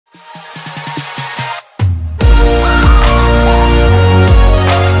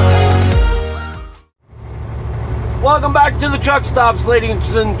Welcome back to the truck stops,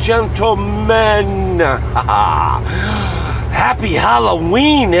 ladies and gentlemen. Happy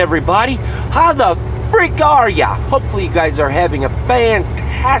Halloween, everybody. How the freak are ya? Hopefully you guys are having a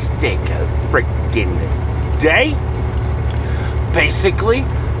fantastic freaking day. Basically,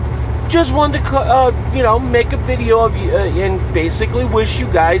 just wanted to, make a video of you and basically wish you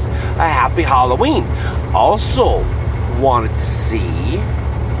guys a happy Halloween. Also, wanted to see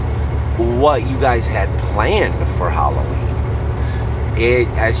what you guys had planned for Halloween.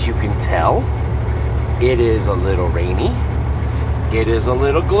 As you can tell, it is a little rainy. It is a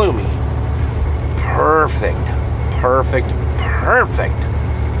little gloomy. Perfect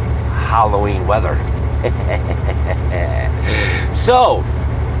Halloween weather. So,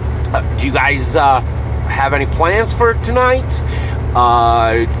 do you guys have any plans for tonight?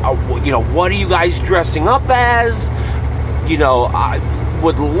 What are you guys dressing up as? I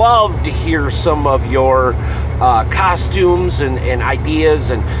would love to hear some of your costumes and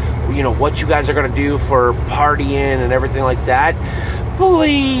ideas and what you guys are going to do for partying and everything like that.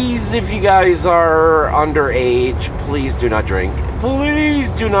 Please, if you guys are underage, please do not drink.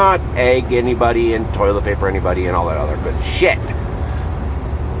 Please do not egg anybody and toilet paper anybody and all that other good shit.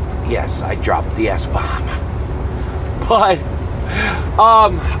 Yes, I dropped the S-bomb. But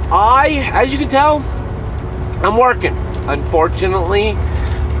as you can tell, I'm working. Unfortunately,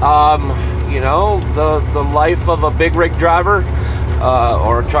 the life of a big rig driver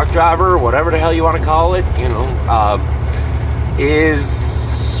or a truck driver, whatever the hell you want to call it,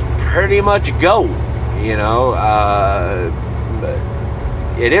 is pretty much go.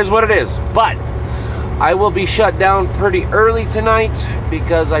 It is what it is. But I will be shut down pretty early tonight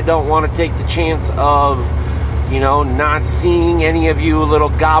because I don't want to take the chance of, not seeing any of you little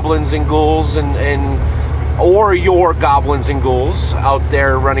goblins and ghouls or your goblins and ghouls out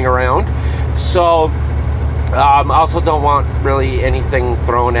there running around. So, also don't want really anything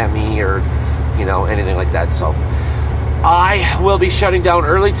thrown at me or, anything like that. So, I will be shutting down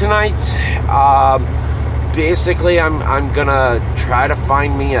early tonight. Basically, I'm gonna try to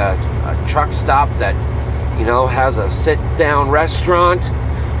find me a truck stop that, has a sit-down restaurant,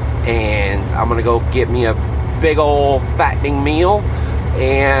 and I'm gonna go get me a big old fattening meal.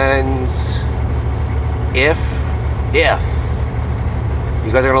 And if you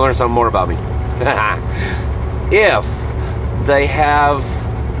guys are gonna learn something more about me, if they have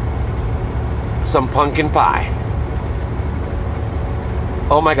some pumpkin pie,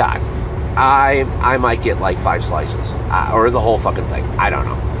 oh my god, I might get like 5 slices or the whole fucking thing. I don't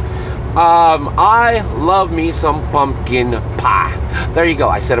know. I love me some pumpkin pie. There you go.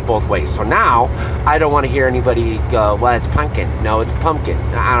 I said it both ways. So now I don't want to hear anybody go, well, it's pumpkin. No, it's pumpkin.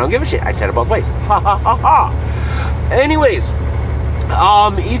 I don't give a shit. I said it both ways. Ha ha ha ha. Anyways,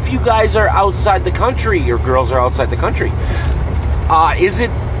 if you guys are outside the country, your girls are outside the country,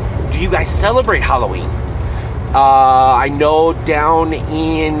 do you guys celebrate Halloween? I know down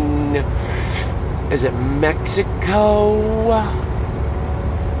in, is it Mexico?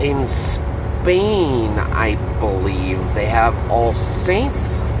 In Spain, I believe, they have All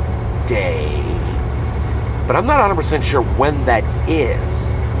Saints Day. But I'm not 100% sure when that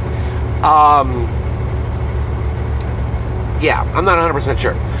is. Yeah, I'm not 100%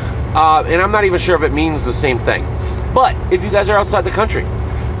 sure. And I'm not even sure if it means the same thing. But if you guys are outside the country,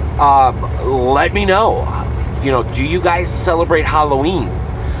 let me know. Do you guys celebrate Halloween?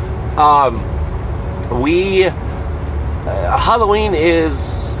 Halloween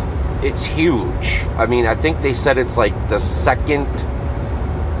it's huge. I mean, I think they said it's like the second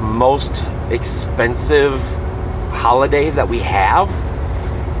most expensive holiday that we have.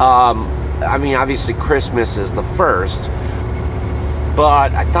 I mean, obviously Christmas is the first,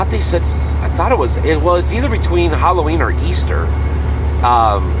 but I thought it's either between Halloween or Easter.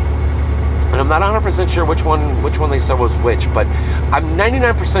 And I'm not 100% sure which one they said was which, but I'm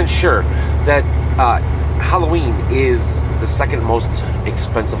 99% sure that Halloween is the second most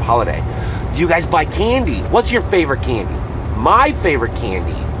expensive holiday. Do you guys buy candy? What's your favorite candy? My favorite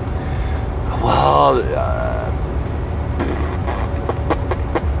candy, well,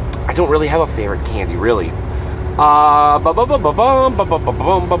 I don't really have a favorite candy, really. I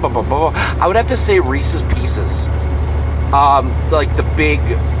would have to say Reese's Pieces. Like the big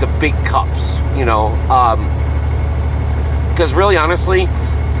cups, because really, honestly,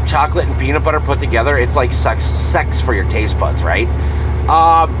 chocolate and peanut butter put together, it's like sex for your taste buds, right?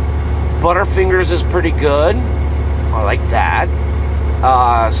 Butterfingers is pretty good. I like that.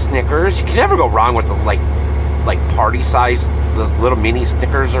 Snickers, you can never go wrong with the like party size, those little mini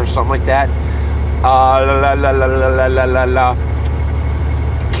Snickers or something like that.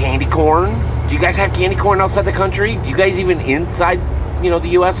 Candy corn. Do you guys have candy corn outside the country? Do you guys even inside, the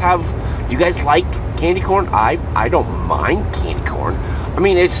U.S. have? Do you guys like candy corn? I don't mind candy corn. I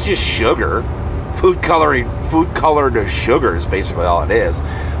mean, it's just sugar, food colored sugar is basically all it is.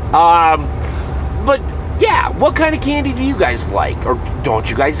 But yeah, what kind of candy do you guys like, or don't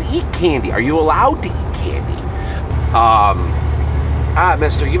you guys eat candy? Are you allowed to eat candy?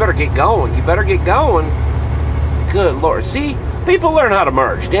 Mister, you better get going. You better get going. Good Lord. See, people learn how to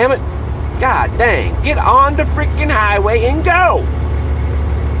merge, damn it. God dang. Get on the freaking highway and go.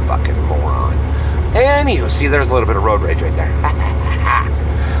 Fucking moron. Anywho, see, there's a little bit of road rage right there.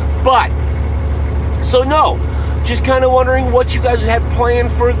 But, so no, just kind of wondering what you guys had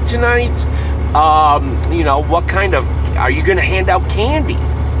planned for tonight. What kind of, are you going to hand out candy?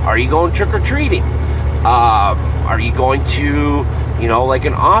 Are you going trick-or-treating? Are you going to, like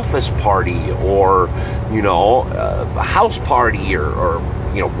an office party or, a house party or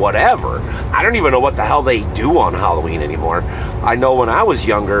whatever. I don't even know what the hell they do on Halloween anymore. I know when I was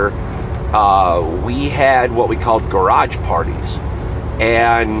younger, we had what we called garage parties.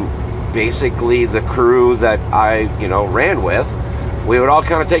 And basically the crew that I, ran with, we would all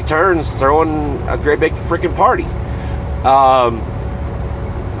kind of take turns throwing a great big freaking party.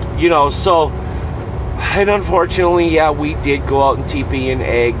 So, and unfortunately, yeah, we did go out and TP and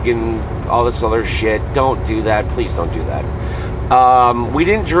egg and all this other shit. Don't do that. Please don't do that. We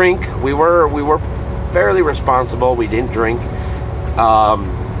didn't drink. We were fairly responsible. We didn't drink.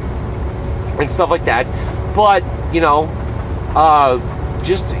 And stuff like that. But, we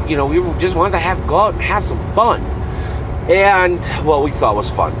just wanted to go out and have some fun. And, well, we thought was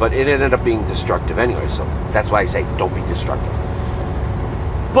fun, but it ended up being destructive anyway, so that's why I say don't be destructive.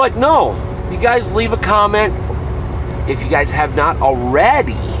 But no, you guys leave a comment. If you guys have not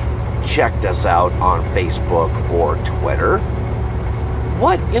already checked us out on Facebook or Twitter,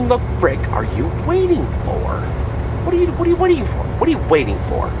 what in the frick are you waiting for? What are you waiting for? What are you waiting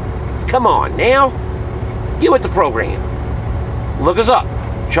for? Come on now, get with the program. Look us up,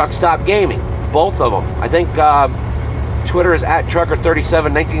 Truckstop Gaming, both of them. I think Twitter is at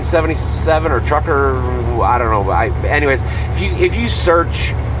Trucker371977 or Trucker, I don't know. Anyways, if you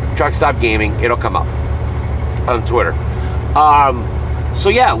search Truckstop Gaming, it'll come up on Twitter. So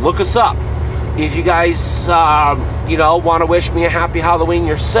yeah, look us up. If you guys, want to wish me a happy Halloween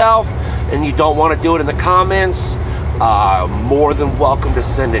yourself, and you don't want to do it in the comments, more than welcome to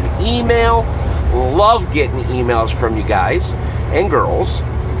send an email. Love getting emails from you guys and girls.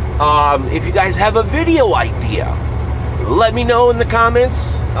 If you guys have a video idea, let me know in the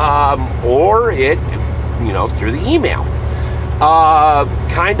comments, or through the email.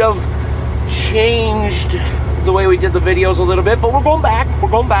 Kind of changed the way we did the videos a little bit, but we're going back,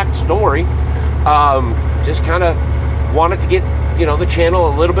 so don't worry. Just kind of wanted to get, the channel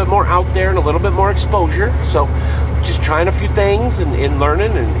a little bit more out there and a little bit more exposure, so just trying a few things and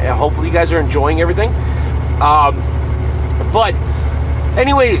learning, and hopefully you guys are enjoying everything. But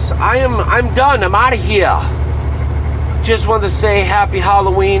anyways, I'm done. I'm out of here. Just wanted to say happy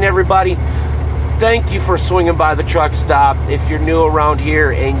Halloween, everybody. Thank you for swinging by the truck stop. If you're new around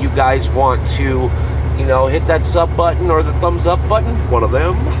here and you guys want to, hit that sub button or the thumbs up button, one of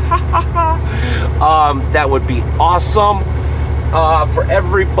them, that would be awesome. For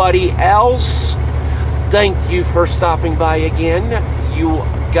everybody else, thank you for stopping by again. You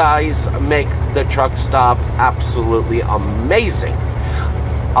guys make the truck stop absolutely amazing.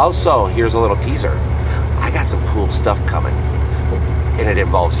 Also, here's a little teaser. I got some cool stuff coming, and it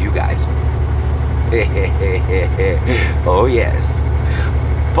involves you guys. Oh yes.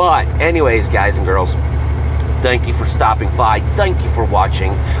 But anyways, guys and girls, thank you for stopping by. Thank you for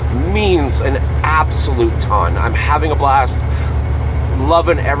watching. Means an absolute ton. I'm having a blast.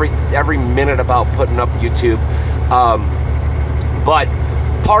 Loving every minute about putting up YouTube. But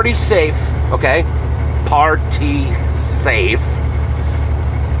party safe, okay? Party safe.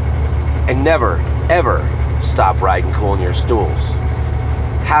 And never, ever stop riding cool in your stools.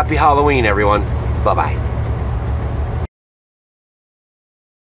 Happy Halloween, everyone. Bye-bye.